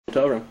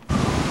Hotel room.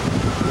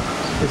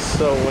 It's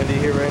so windy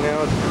here right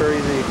now, it's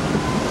crazy.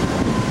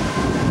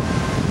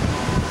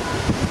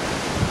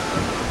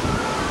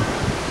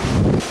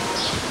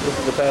 This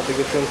is the path that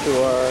gets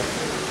into our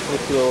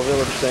little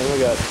village thing. We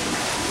got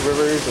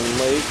rivers and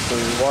lakes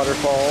and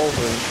waterfalls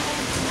and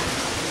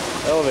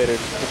elevators.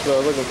 That's what I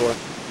was looking for.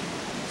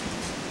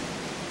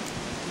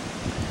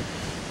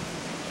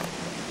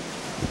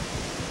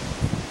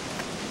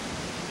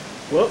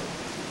 Well,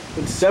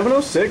 it's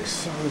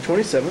 7:06 on the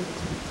 27th.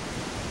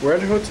 We're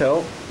at a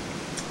hotel,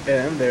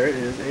 and there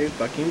is a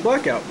fucking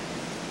blackout.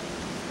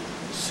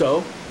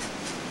 So,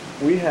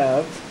 we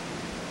have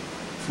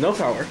no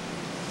power.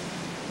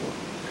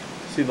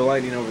 See the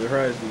lightning over the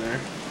horizon there.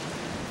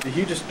 The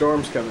hugest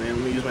storm's coming in.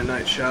 Let me use my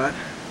night shot.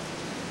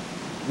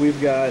 We've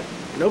got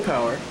no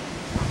power,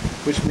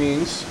 which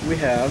means we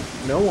have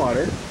no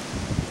water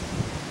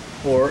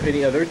or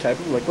any other type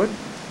of liquid.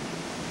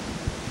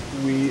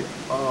 We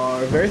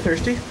are very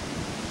thirsty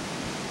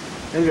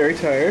and very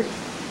tired.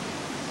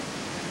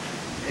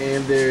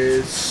 And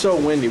it's so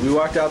windy. We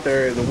walked out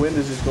there, the wind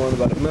is just going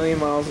about 1,000,000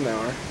 miles an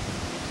hour.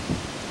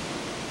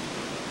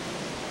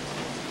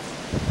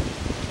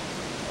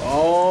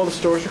 All the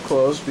stores are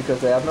closed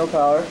because they have no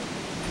power.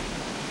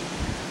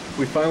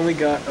 We finally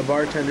got a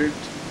bartender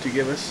to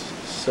give us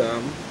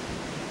some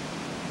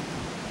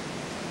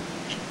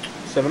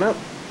 7-Up.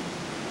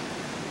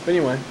 But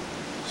anyway,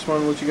 just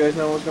wanted to let you guys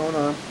know what's going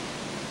on.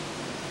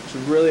 It's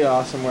really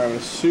awesome. We're having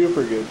a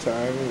super good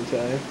time, let me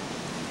tell you.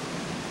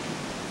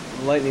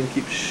 Lightning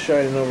keeps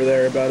shining over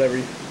there about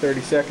every 30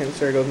 seconds.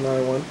 There goes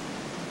another one.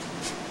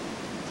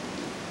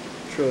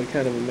 It's really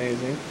kind of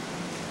amazing.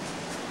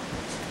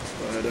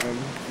 But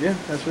yeah,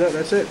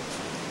 that's it.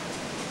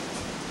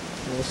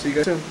 And we'll see you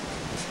guys soon.